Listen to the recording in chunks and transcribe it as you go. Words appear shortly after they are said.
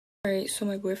Alright, so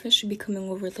my boyfriend should be coming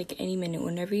over like any minute.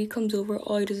 Whenever he comes over,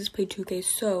 all he does is play 2K.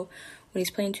 So when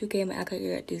he's playing 2K, I'm gonna act like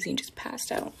I got dizzy and just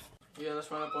passed out. Yeah, let's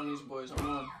run up on these boys. I'm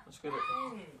on. Let's get it.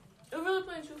 I'm really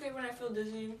playing 2K when I feel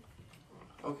dizzy.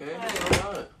 Okay, why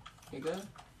not? You good?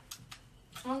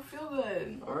 I don't feel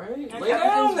good. Alright. Lay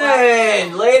down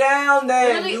then! Lay down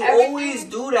then! Really, you always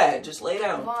do that. Just lay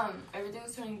down. Mom,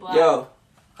 everything's turning black. Yo,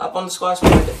 hop on the squash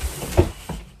pad.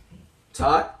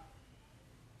 Todd?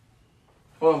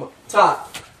 Hold on. Todd.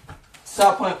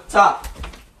 Stop playing. Todd.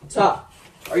 Todd.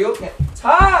 Are you okay?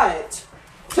 Todd!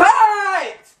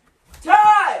 Todd!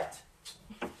 Todd!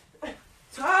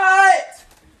 Todd!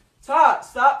 Todd,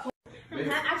 stop playing.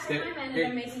 Actually, my man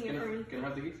is making it for me. Can I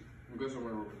have the keys? We'll go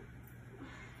somewhere real quick.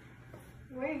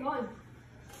 Where are you going?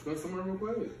 Go somewhere real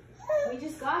quick. We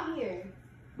just got here.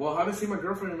 Well, I haven't seen my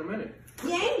girlfriend in a minute.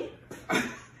 Yay!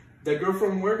 That girl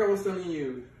from work I was telling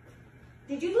you.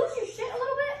 Did you lose your shit a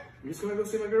little bit? I'm just gonna go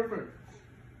see my girlfriend.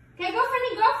 Okay, girlfriend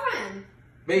and girlfriend.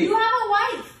 Babe. You have a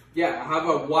wife. Yeah, I have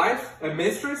a wife, a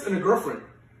mistress, and a girlfriend.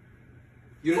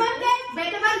 You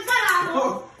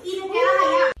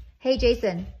Hey,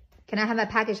 Jason. Can I have a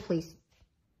package, please?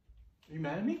 Are you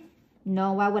mad at me?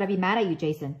 No, why would I be mad at you,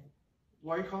 Jason?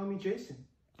 Why are you calling me Jason?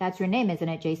 That's your name, isn't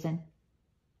it, Jason?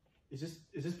 Is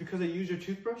this because I use your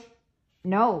toothbrush?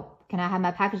 No. Can I have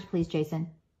my package, please, Jason?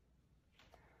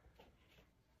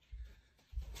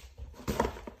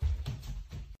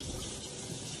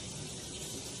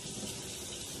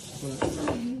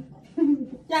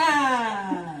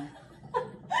 Yeah!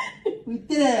 We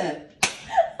did it!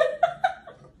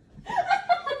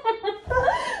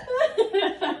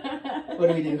 What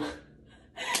do we do?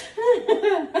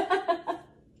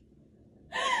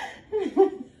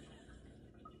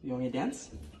 You want me to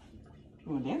dance?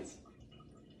 You want to dance?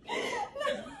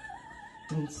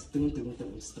 What's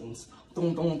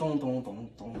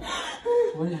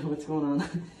going on?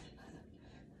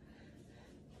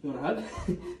 You want a hug?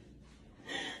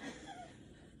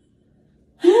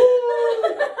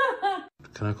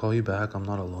 Can I call you back? I'm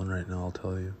not alone right now, I'll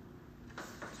tell you.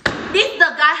 This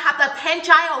the guy have the 10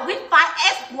 child with 5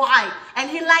 ex-wife and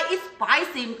he like it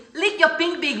spicy. Lick your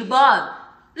big butt.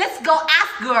 Let's go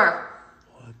ask her.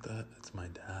 What? It's my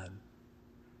dad.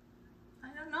 I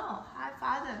don't know. Hi,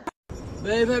 father.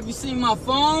 Babe, have you seen my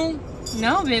phone?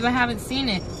 No, babe, I haven't seen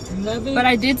it. You haven't? But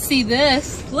I did see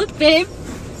this. Look, babe.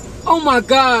 Oh my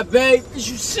God, babe. Is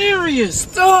you serious?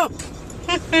 Stop!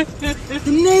 The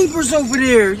neighbor's over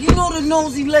there. You know the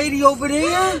nosy lady over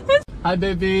there? Hi,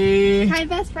 baby. Hi,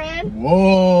 best friend.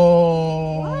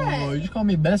 Whoa. What? You just call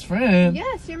me best friend.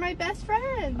 Yes, you're my best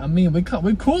friend. I mean, we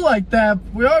cool like that.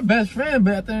 We are best friends,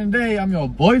 but at the end of the day, I'm your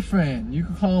boyfriend. You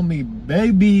can call me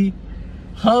baby,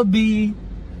 hubby,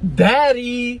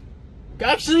 daddy.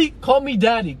 Actually, call me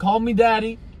daddy. Call me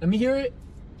daddy. Let me hear it.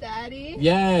 Daddy?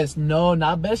 Yes. No,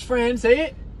 not best friend. Say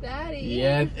it. Daddy.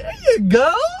 Yeah, there you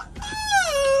go.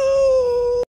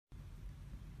 Oh.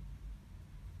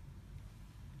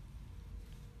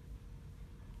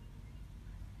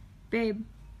 Babe,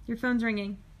 your phone's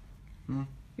ringing. Hmm?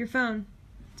 Your phone.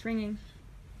 It's ringing.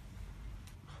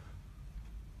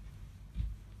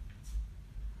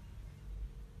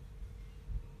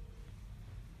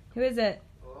 Who is it?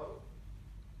 Hello?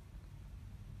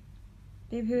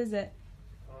 Babe, who is it?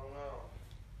 I don't know.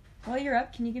 While you're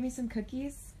up, can you give me some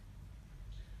cookies?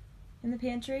 In the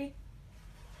pantry?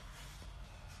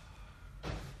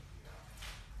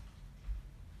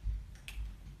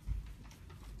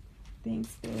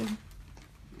 Thanks, babe.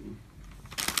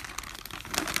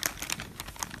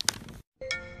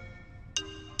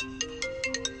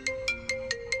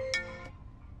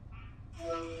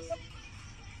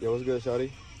 Yo, what's good,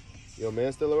 shawty? Yo,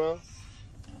 man still around?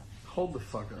 Hold the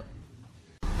fuck up.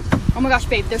 Oh my gosh,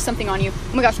 babe, there's something on you.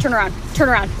 Oh my gosh, turn around, turn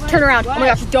around, turn around. What? Oh my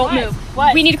gosh, don't What? move.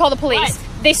 What? We need to call the police.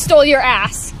 What? They stole your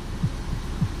ass.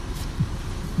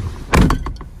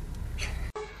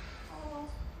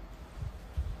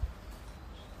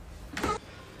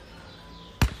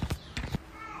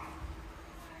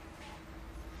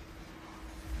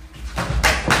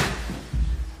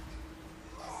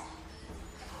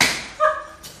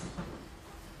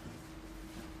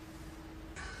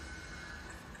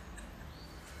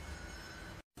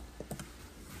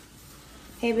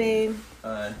 Hey, babe.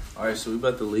 Alright, so we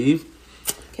about to leave.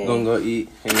 Okay. We're gonna go eat,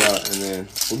 hang out, and then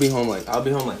we'll be home I'll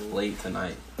be home late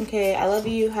tonight. Okay, I love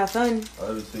you. Have fun. I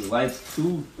love you too. Like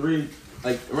 2, 3,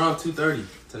 like around 2:30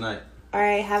 tonight.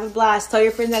 Alright, have a blast. Tell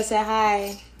your friends I said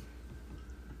hi.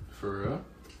 For real?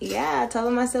 Yeah, tell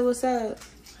them I said what's up.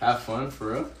 Have fun,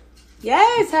 for real?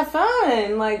 Yes, have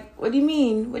fun. Like, what do you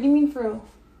mean? What do you mean for real?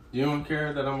 You don't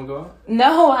care that I'm gonna go out?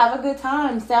 No, have a good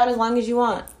time. Stay out as long as you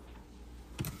want.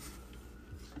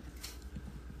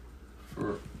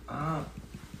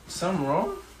 Something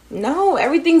wrong? No,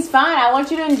 everything's fine. I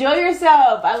want you to enjoy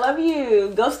yourself. I love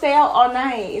you. Go stay out all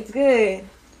night. It's good.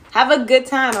 Have a good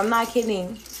time. I'm not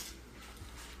kidding.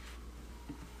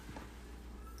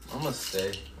 I'm gonna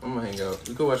stay. I'm gonna hang out.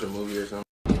 We could watch a movie or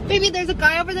something. Baby, there's a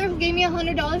guy over there who gave me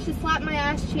 $100 to slap my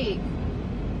ass cheek.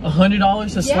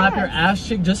 $100 to slap your ass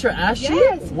cheek? Just your ass cheek?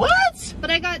 Yes. What? But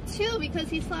I got 2 because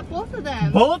he slapped both of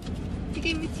them. Both? He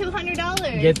gave me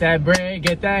 $200. Get that bread,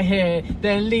 get that head,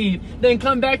 then leave, then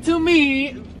come back to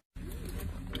me.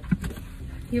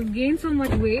 You've gained so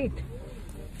much weight.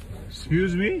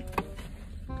 Excuse me?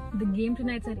 The game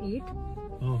tonight's at 8.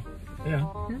 Oh, yeah.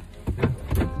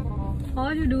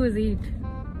 All you do is eat.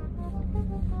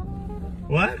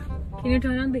 What? Can you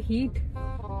turn on the heat?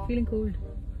 Feeling cold.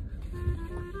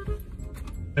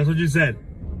 That's what you said.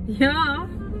 Yeah.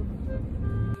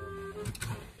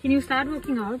 Can you start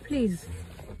working out, please?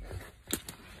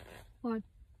 What?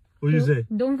 What did you say?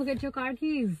 Don't forget your car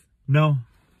keys. No.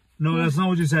 No, that's not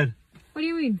what you said. What do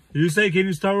you mean? You say, can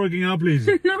you start working out, please?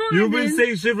 No, You've I been didn't.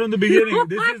 saying shit from the beginning. No,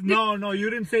 This I is, no, you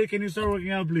didn't say, can you start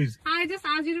working out, please? I just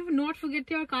asked you to not forget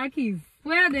your car keys.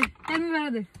 Where are they? Tell me where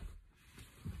are they?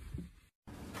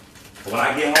 When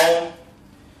I get home,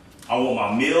 I want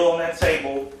my meal on that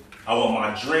table. I want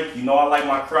my drink. You know I like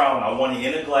my Crown. I want it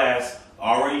in a glass,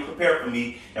 already prepared for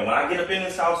me. And when I get up in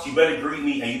this house, you better greet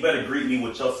me, and you better greet me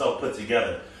with yourself put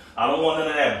together. I don't want none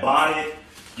of that bonnet.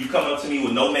 You come up to me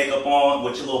with no makeup on,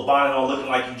 with your little bonnet on, looking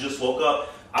like you just woke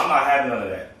up. I'm not having none of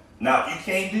that. Now, if you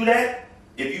can't do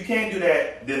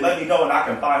that, then let me know and I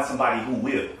can find somebody who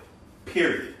will.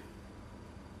 Period.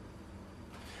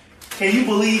 Can you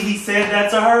believe he said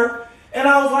that to her? And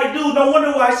I was like, dude, no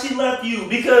wonder why she left you.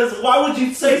 Because why would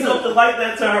you say something like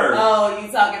that to her? Oh,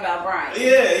 you talking about Brian?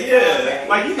 Yeah. Okay.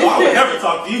 Like, you know, I would never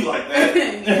talk to you like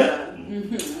that.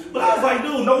 But I was like,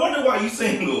 dude, no wonder why you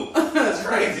single. That's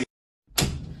crazy.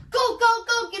 Go, go,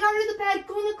 go. Get under the bed.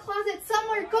 Go in the closet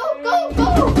somewhere. Go, go,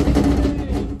 go.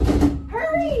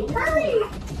 Hurry, hurry.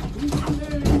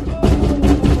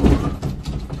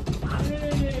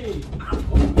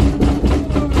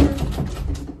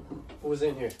 Who was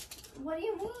in here? What do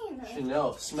you mean?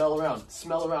 Chanel, smell around.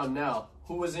 Smell around now.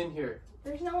 Who was in here?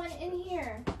 There's no one in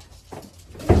here.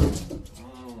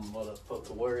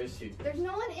 Motherfucker, where is he? There's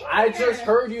no one in here. I just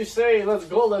heard you say, let's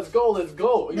go, let's go, let's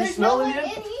go. Are you There's smelling no one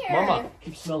it? in here. Mama,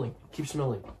 keep smelling, keep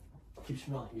smelling, keep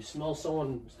smelling. You smell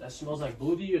someone that smells like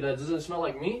booty or that doesn't smell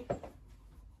like me?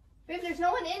 Babe, there's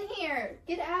no one in here.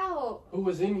 Get out. Who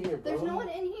was in here, bro? There's no one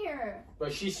in here.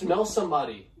 But she smells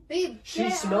somebody. Babe, She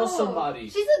get smells out. somebody.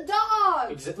 She's a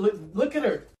dog. Look at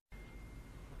her.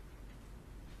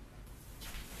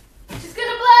 She's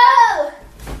gonna blow.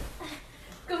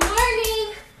 Good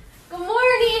morning. Good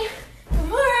morning. Good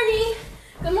morning.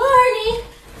 Good morning.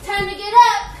 Time to get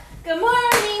up. Good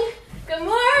morning. Good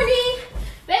morning.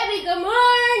 Baby, good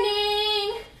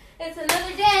morning. It's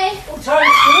another day. I'm trying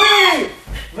to sleep.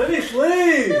 Let me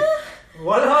sleep.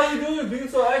 What the hell are you doing being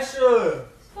so extra?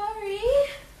 Sorry.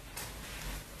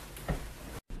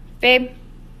 Babe,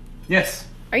 Yes.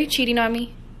 are you cheating on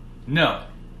me? No.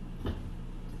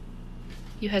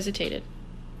 You hesitated.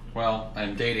 Well,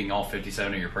 I'm dating all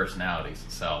 57 of your personalities,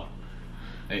 so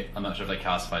I'm not sure if that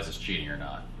classifies as cheating or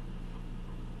not.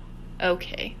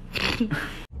 Okay.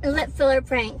 Lip filler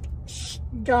prank. Shh,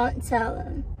 don't tell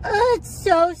him. Oh, it's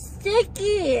so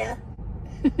sticky.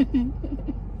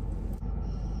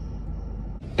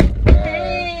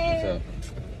 What's up?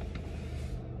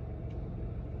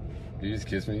 Did you just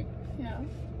kiss me? No.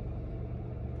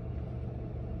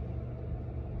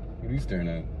 What are you staring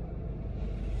at?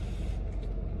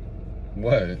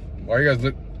 What? Why are you guys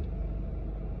look?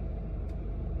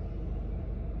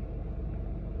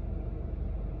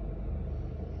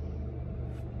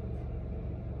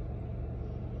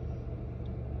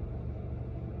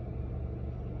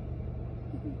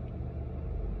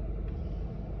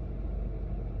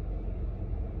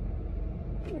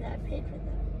 I paid for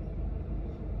that.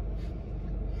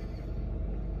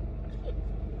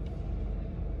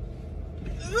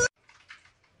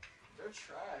 They're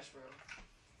trash, bro.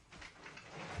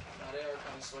 Nah, they are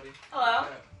kind of sweaty. Hello?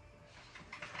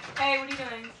 Hey, what are you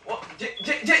doing? What? Yeah, I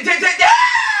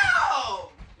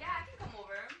can come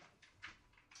over.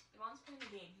 Devon's playing a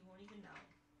game. He won't even know.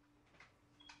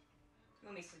 You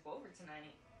want me to sleep over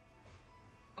tonight?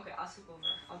 Okay, I'll sleep over.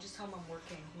 I'll just tell him I'm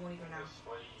working. He won't even know.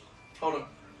 Hold on.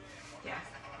 Yeah.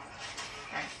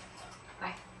 Alright.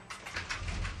 Bye.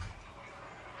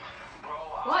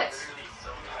 What?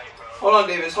 Hold on,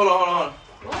 Davis. Hold on.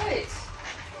 What?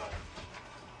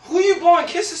 Who are you blowing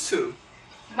kisses to?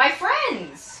 My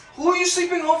friends! Who are you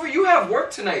sleeping over? You have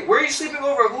work tonight. Where are you sleeping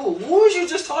over? Who? Who was you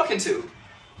just talking to?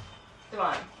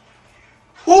 Devon.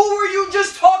 Who were you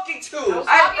just talking to? I was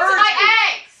talking to my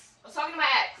ex. I was talking to my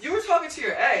ex. You were talking to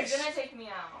your ex. He's gonna take me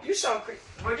out. You sound crazy.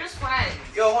 We're just friends.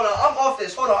 Yo, hold on. I'm off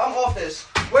this. Hold on. I'm off this.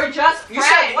 We're just friends. You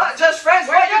said what? Just friends?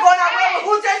 We're What? You just going out friends. with?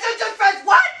 Who said just friends?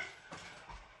 What?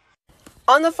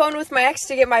 On the phone with my ex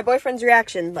to get my boyfriend's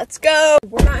reaction. Let's go.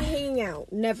 We're not hanging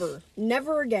out. Never.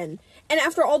 Never again. And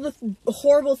after all the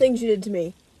horrible things you did to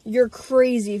me, you're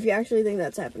crazy if you actually think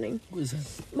that's happening. Who is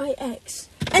that? My ex.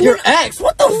 And Your then- ex?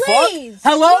 What the Please,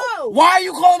 fuck? Hello? no. Why are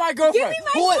you calling my girlfriend? Give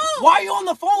me my phone. Why are you on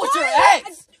the phone with your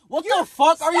ex? What the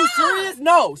fuck? Are you serious?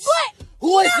 No. Blake,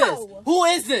 Who is no. this? Who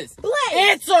is this? Blake.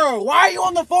 Answer. Why are you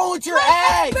on the phone with your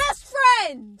My ex? ex-best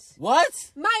friend.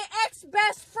 What? My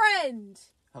ex-best friend.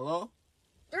 Hello?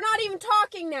 They're not even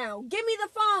talking now. Give me the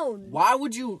phone. Why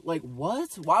would you, like, what?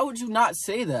 Why would you not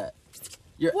say that?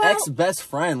 Your Well- ex-best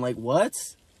friend, like, what?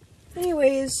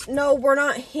 Anyways, no, we're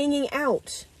not hanging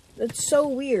out. That's so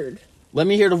weird. Let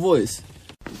me hear the voice.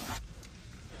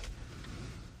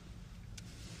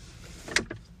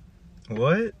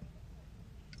 What?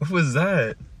 What was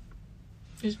that?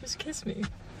 You're supposed to kiss me.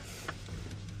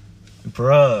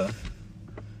 Bruh.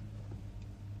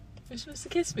 You're supposed to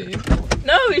kiss me.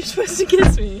 No, you're supposed to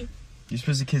kiss me. You're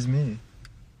supposed to kiss me.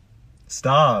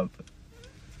 Stop.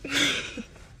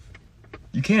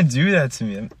 You can't do that to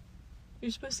me.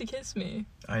 You're supposed to kiss me.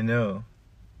 I know.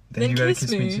 Then you gotta kiss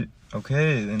kiss me me. too.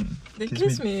 Okay, then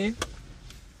Kiss me.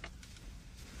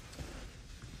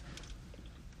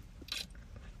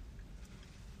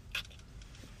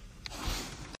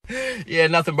 Yeah,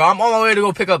 nothing, bro. I'm on my way to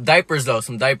go pick up diapers, though.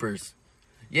 Some diapers.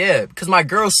 Yeah, because my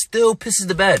girl still pisses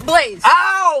the bed. Blaze.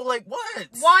 Ow! Like, what?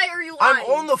 Why are you lying?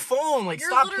 I'm on the phone. Like, You're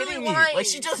stop literally hitting me. lying. Like,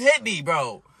 she just hit me,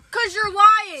 bro. Because you're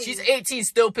lying. She's 18,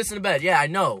 still pissing the bed. Yeah, I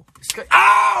know.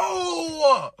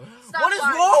 Ow! Stop What is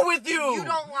lying. wrong with you? You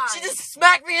don't lie. She just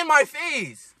smacked me in my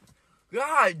face.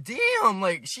 God damn,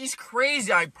 like, she's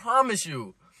crazy, I promise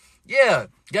you. Yeah,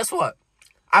 guess what?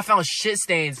 I found shit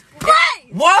stains.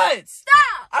 Wait! What?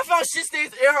 Stop! I found shit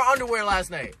stains in her underwear last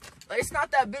night. Like, it's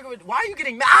not that big of a... Why are you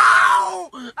getting mad?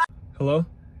 Ow! Hello?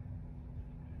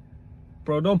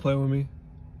 Bro, don't play with me.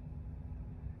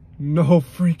 No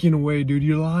freaking way, dude.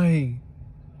 You're lying.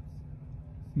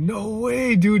 No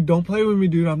way, dude. Don't play with me,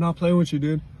 dude. I'm not playing with you,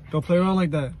 dude. Don't play around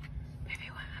like that. Baby,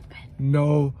 what happened?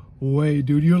 No way,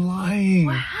 dude. You're lying.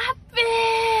 What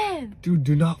happened? Dude,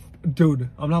 do not... Dude,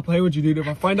 I'm not playing with you, dude. If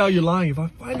I find out you're lying, What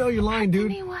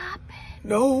happened?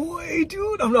 No way,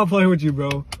 dude. I'm not playing with you,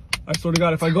 bro. I swear to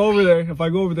God, if I go over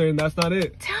there and that's not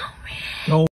it. Tell me.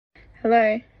 No.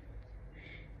 Hello.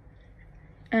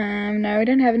 No, we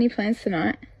don't have any plans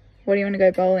tonight. What do you want to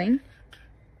go bowling?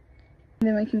 And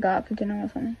then we can go out for dinner or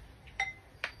something.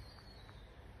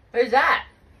 Where's that?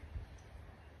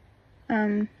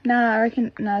 No, I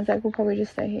reckon, no, Zach will probably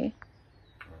just stay here.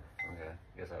 Okay,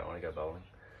 guess I don't want to go bowling.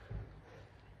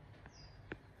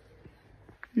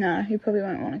 No, he probably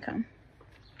won't want to come.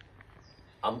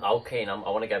 I'm keen. I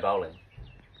want to go bowling.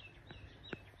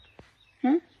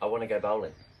 Huh? I want to go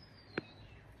bowling.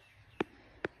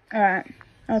 Alright,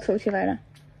 I'll talk to you later.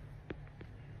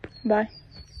 Bye.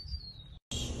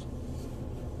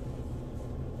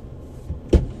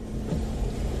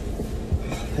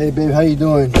 Hey babe, how you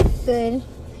doing? Good.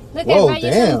 Look, Whoa, I brought you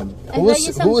damn. some. I Who brought you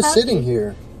was some coffee. sitting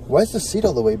here? Why is the seat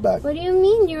all the way back? What do you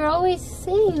mean? You're always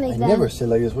sitting like I that. never sit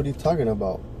like this. What are you talking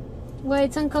about? Why,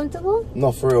 it's uncomfortable?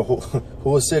 No, for real. Who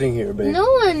was sitting here, babe? No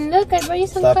one. Look, I brought you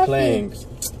some Stop coffee. playing.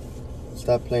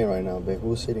 Stop playing right now, babe. Who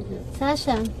was sitting here?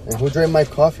 Sasha. And who drank my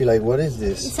coffee? Like, what is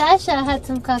this? Sasha had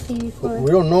some coffee before.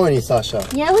 We don't know any Sasha.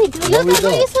 Yeah, we do. No, Look, we I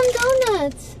brought you don't. some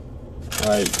donuts.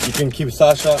 Alright, you can keep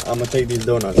Sasha. I'm gonna take these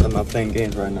donuts. I'm not playing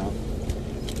games right now.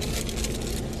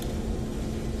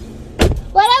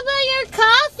 What about your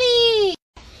coffee?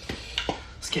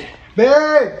 Let's get it.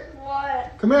 Babe!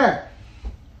 What? Come here.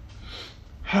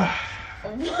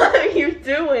 What are you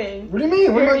doing? What do you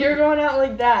mean? What am I You're going out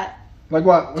like that. Like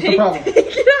what? What's the problem? Take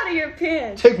it out of your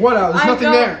pants. Take what out? There's nothing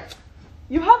don't. there.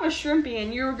 You have a shrimpy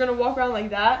and you're gonna walk around like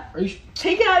that? Are you...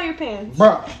 Take it out of your pants.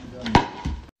 Bruh.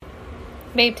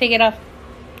 Babe, take it off.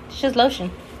 It's just lotion.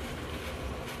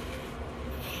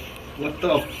 What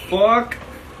the fuck?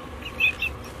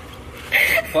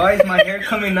 Why is my hair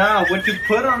coming out? What you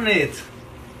put on it?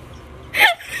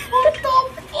 What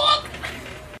the fuck?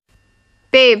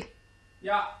 Babe.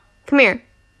 Yeah. Come here.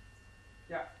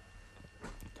 Yeah.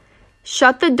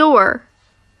 Shut the door.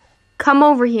 Come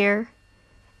over here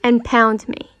and pound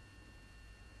me.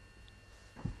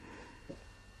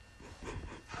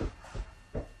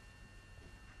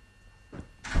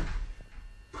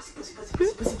 Pussy, pussy, pussy,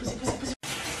 pussy, pussy, pussy.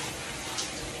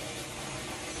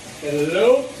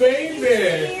 Hello,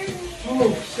 baby.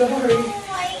 Oh, sorry.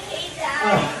 I hate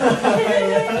that.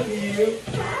 I love you.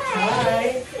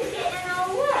 Hi. Getting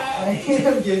all wet. I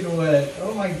am getting wet.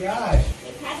 Oh my gosh.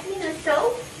 You pass me the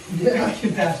soap? Yeah, I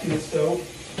can pass you the soap.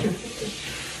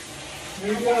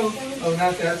 There you go. Oh,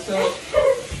 not that soap.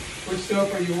 Which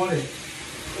soap are you wanting?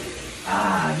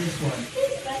 Ah, this one.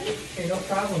 Thanks, buddy. Hey, no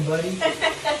problem, buddy.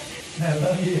 I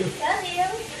love you. Love you.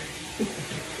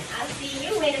 I'll see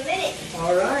you in a minute.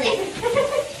 All right.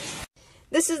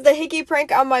 This is the hickey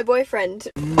prank on my boyfriend.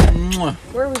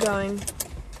 Where are we going?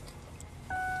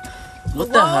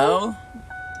 What the hell?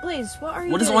 Please, what are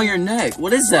you What is doing? on your neck?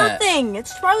 What is that? Nothing.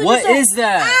 It's probably What just is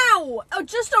that? Ow! Oh,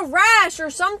 just a rash or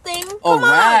something. A Come on, I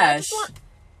rash? just want-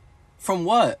 From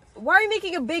what? Why are you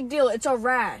making a big deal? It's a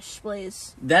rash,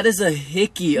 please. That is a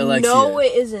hickey, Alexia. No,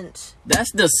 it isn't.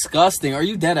 That's disgusting. Are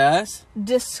you dead ass?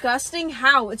 Disgusting?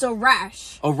 How? It's a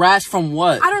rash. A rash from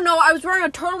what? I don't know. I was wearing a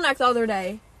turtleneck the other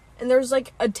day, and there was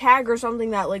like a tag or something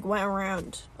that like went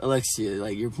around. Alexia,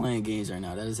 like you're playing games right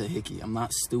now. That is a hickey. I'm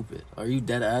not stupid. Are you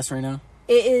dead ass right now?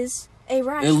 It is a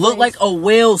rash. It looked please. like a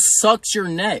whale sucked your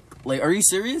neck. Like, are you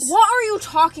serious? What are you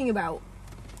talking about?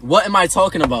 What am I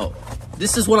talking about?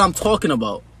 This is what I'm talking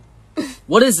about.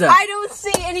 What is that? I don't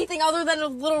see anything other than a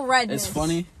little redness. It's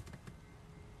funny.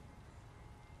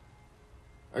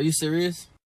 Are you serious?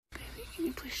 Baby, can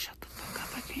you please shut the fuck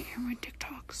up? I can't hear my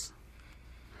TikToks.